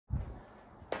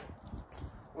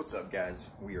What's up, guys?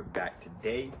 We are back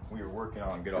today. We are working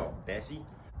on good old Bessie.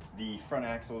 The front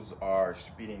axles are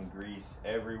speeding grease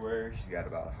everywhere. She's got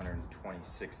about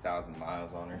 126,000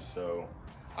 miles on her, so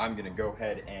I'm gonna go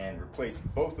ahead and replace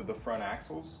both of the front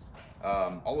axles.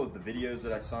 All of the videos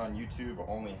that I saw on YouTube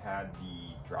only had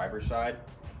the driver's side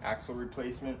axle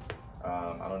replacement.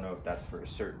 I don't know if that's for a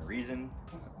certain reason,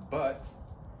 but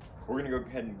we're gonna go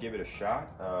ahead and give it a shot.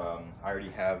 I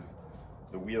already have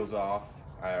the wheels off.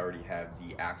 I already have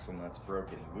the axle nuts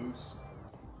broken loose.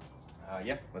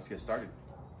 Yeah, let's get started.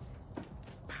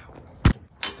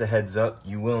 Just a heads up,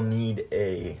 you will need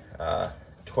a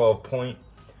 12-point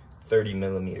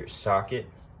 30mm socket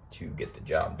to get the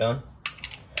job done.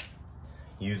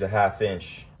 Use a 1/2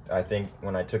 inch. I think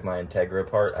when I took my Integra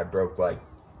apart, I broke like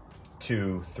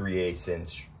 2 3/8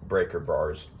 inch breaker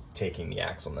bars taking the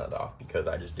axle nut off because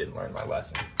I just didn't learn my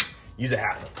lesson. Use a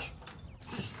 1/2 inch.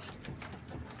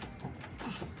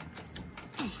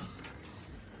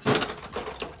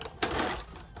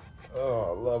 Oh,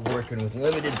 I love working with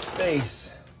limited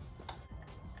space.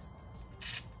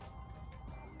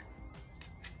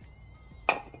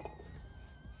 I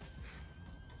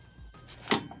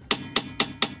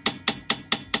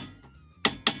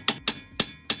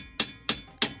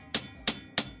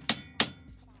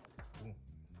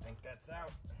think that's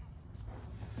out.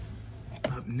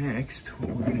 Up next, what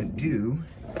we're gonna do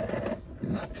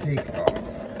is take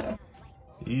off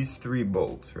these 3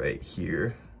 bolts right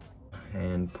here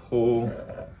and pull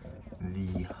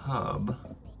the hub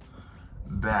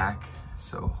back,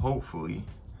 so hopefully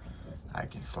I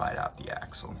can slide out the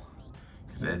axle,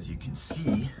 because as you can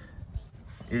see,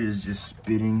 it is just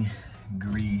spitting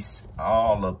grease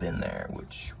all up in there,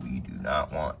 which we do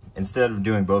not want. Instead of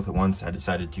doing both at once, I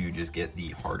decided to just get the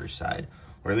harder side,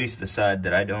 or at least the side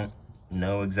that I don't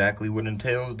know exactly what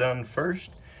entails done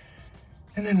first,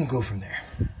 and then we'll go from there.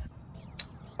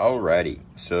 Alrighty,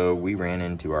 so we ran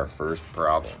into our first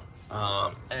problem.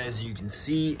 As you can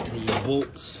see, the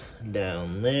bolts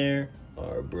down there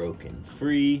are broken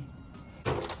free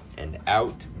and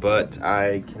out, but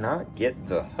I cannot get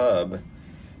the hub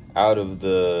out of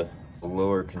the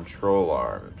lower control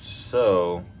arm.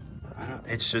 So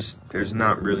it's just, there's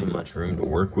not really much room to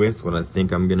work with. What I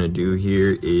think I'm gonna do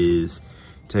here is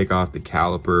take off the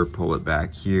caliper, pull it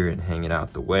back here and hang it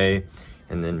out the way.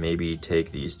 And then maybe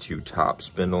take these 2 top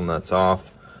spindle nuts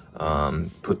off,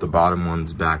 put the bottom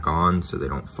ones back on so they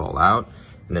don't fall out.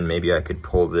 And then maybe I could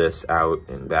pull this out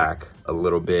and back a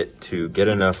little bit to get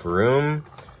enough room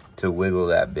to wiggle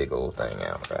that big old thing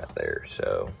out right there.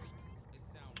 So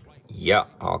yeah,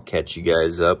 I'll catch you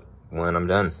guys up when I'm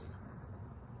done.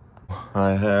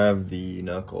 I have the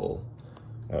knuckle,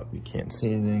 oh, you can't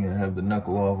see anything. I have the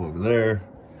knuckle off over there.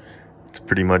 It's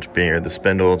pretty much being, or the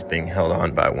spindle, it's being held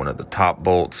on by one of the top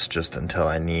bolts just until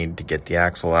I need to get the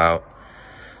axle out.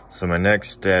 So my next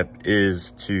step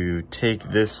is to take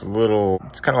this little,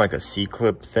 it's kind of like a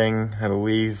C-clip thing, I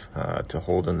believe, to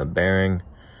hold in the bearing.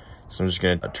 So I'm just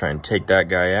gonna try and take that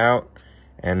guy out.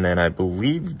 And then I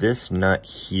believe this nut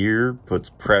here puts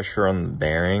pressure on the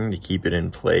bearing to keep it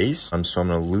in place. So I'm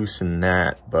gonna loosen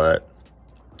that, but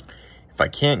if I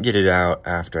can't get it out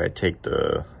after I take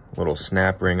the little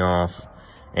snap ring off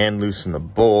and loosen the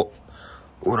bolt,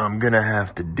 what I'm gonna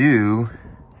have to do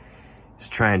is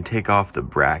try and take off the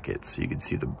bracket. So you can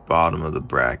see the bottom of the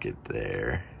bracket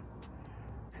there.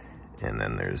 And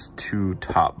then there's 2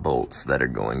 top bolts that are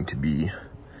going to be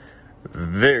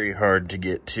very hard to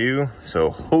get to. So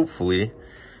hopefully,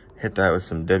 hit that with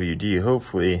some WD,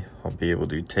 hopefully I'll be able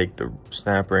to take the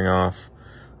snap ring off,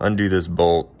 undo this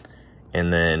bolt,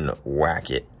 and then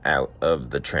whack it out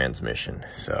of the transmission.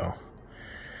 So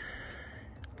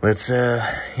let's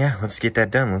get that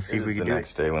done. Let's see if we can do it.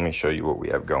 Next day, let me show you what we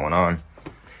have going on.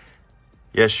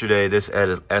 Yesterday, this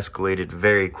escalated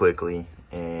very quickly,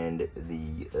 and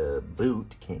the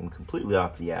boot came completely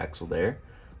off the axle there.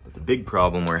 But the big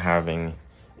problem we're having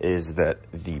is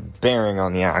that the bearing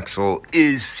on the axle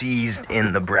is seized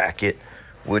in the bracket,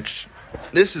 which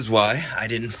this is why I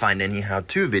didn't find any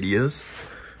how-to videos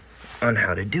on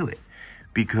how to do it,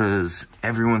 because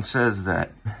everyone says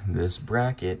that this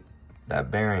bracket, that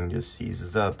bearing just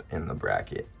seizes up in the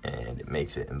bracket and it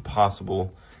makes it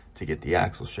impossible to get the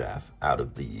axle shaft out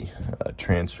of the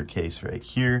transfer case right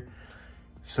here.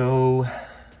 So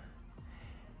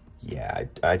yeah,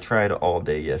 I tried all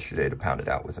day yesterday to pound it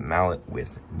out with a mallet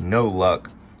with no luck.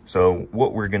 So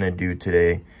what we're gonna do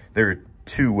today, there are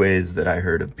 2 ways that I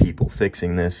heard of people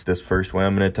fixing this. This first way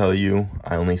I'm going to tell you,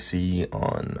 I only see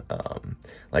on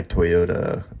like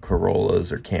Toyota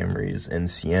Corollas or Camrys and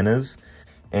Siennas.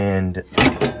 And,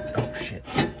 oh shit,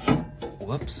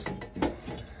 whoops.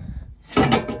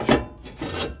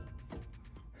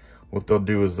 what they'll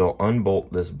do is they'll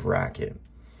unbolt this bracket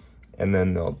and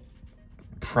then they'll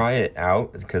pry it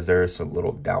out because there's some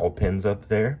little dowel pins up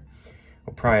there.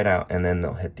 They'll pry it out and then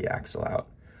they'll hit the axle out.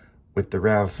 With the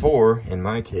RAV4, in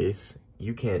my case,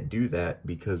 you can't do that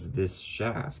because this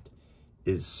shaft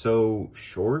is so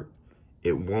short,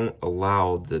 it won't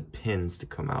allow the pins to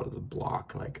come out of the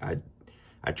block. Like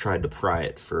I tried to pry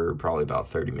it for probably about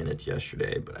 30 minutes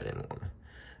yesterday, but I didn't want to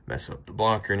mess up the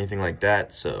block or anything like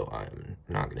that, so I'm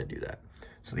not gonna do that.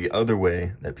 So the other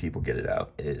way that people get it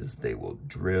out is they will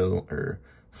drill or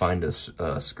find a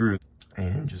screw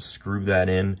and just screw that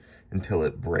in until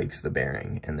it breaks the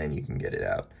bearing, and then you can get it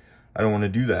out. I don't want to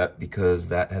do that because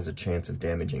that has a chance of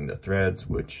damaging the threads,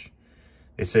 which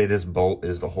they say this bolt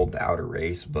is to hold the outer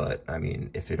race, but I mean,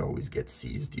 if it always gets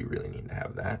seized, you really need to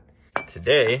have that.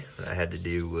 Today, what I had to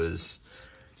do was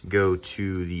go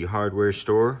to the hardware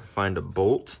store, find a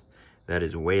bolt that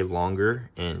is way longer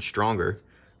and stronger,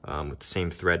 with the same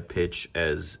thread pitch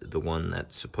as the one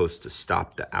that's supposed to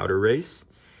stop the outer race.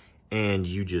 And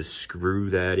you just screw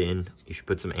that in. You should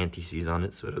put some anti-seize on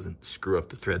it so it doesn't screw up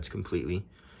the threads completely.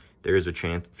 There is a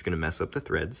chance it's gonna mess up the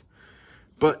threads,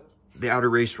 but the outer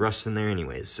race rusts in there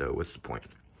anyways, so what's the point?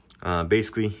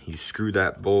 Basically, you screw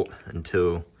that bolt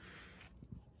until,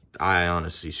 I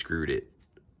honestly screwed it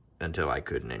until I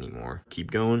couldn't anymore.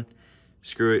 Keep going,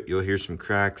 screw it, you'll hear some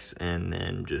cracks, and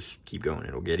then just keep going.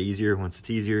 It'll get easier. Once it's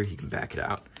easier, you can back it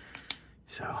out.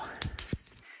 So,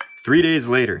 3 days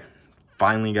later,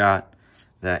 finally got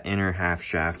that inner half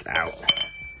shaft out.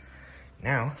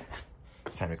 Now,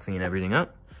 it's time to clean everything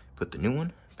up, put the new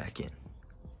one back in.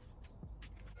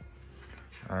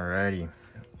 Alrighty,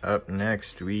 up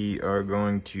next we are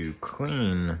going to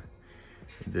clean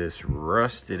this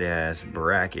rusted ass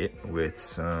bracket with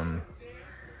some,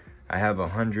 I have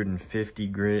 150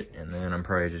 grit, and then I'm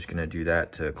probably just gonna do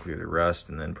that to clear the rust,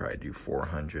 and then probably do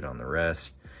 400 on the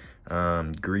rest.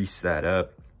 Grease that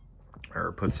up,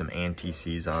 or put some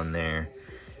anti-seize on there,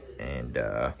 and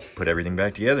put everything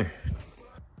back together.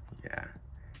 Yeah,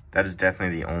 that is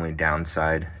definitely the only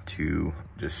downside to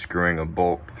just screwing a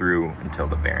bolt through until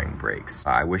the bearing breaks.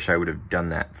 I wish I would have done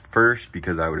that first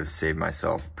because I would have saved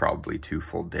myself probably 2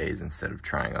 full days instead of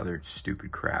trying other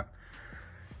stupid crap.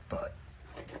 But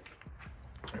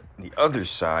the other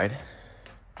side,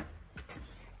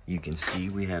 you can see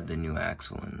we have the new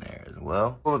axle in there as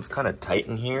well. Well, it's kind of tight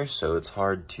in here, so it's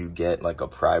hard to get like a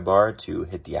pry bar to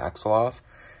hit the axle off.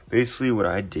 Basically what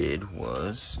I did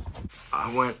was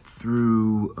I went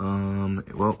through,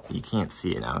 well, you can't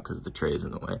see it now because the tray is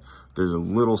in the way. There's a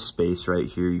little space right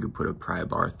here you could put a pry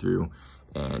bar through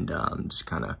and just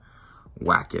kind of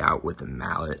whack it out with a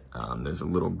mallet. There's a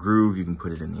little groove, you can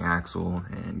put it in the axle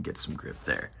and get some grip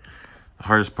there. The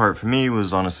hardest part for me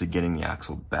was honestly getting the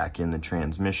axle back in the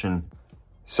transmission.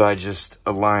 So I just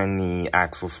aligned the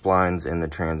axle splines in the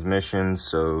transmission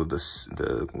so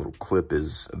the little clip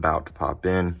is about to pop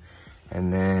in.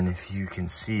 And then if you can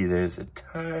see, there's a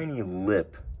tiny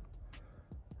lip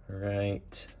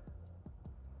right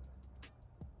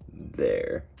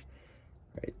there,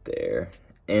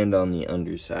 and on the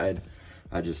underside.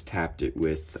 I just tapped it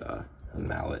with a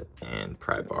mallet and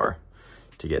pry bar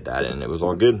to get that in. It was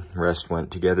all good. Rest went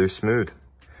together smooth.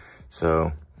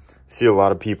 So see a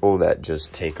lot of people that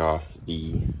just take off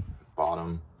the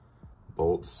bottom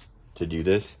bolts to do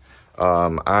this.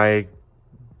 I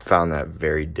found that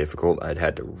very difficult. I'd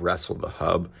had to wrestle the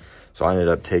hub. So I ended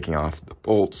up taking off the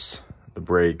bolts, the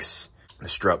brakes, the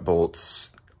strut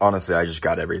bolts. Honestly, I just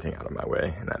got everything out of my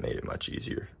way and that made it much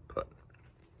easier, but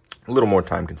a little more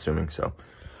time consuming. So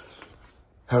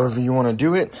however you want to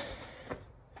do it.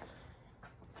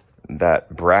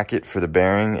 That bracket for the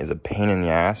bearing is a pain in the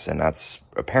ass, and that's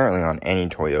apparently on any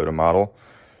Toyota model.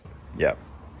 Yep.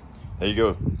 There you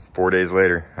go. 4 days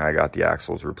later, I got the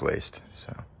axles replaced.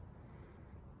 So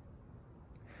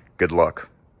good luck.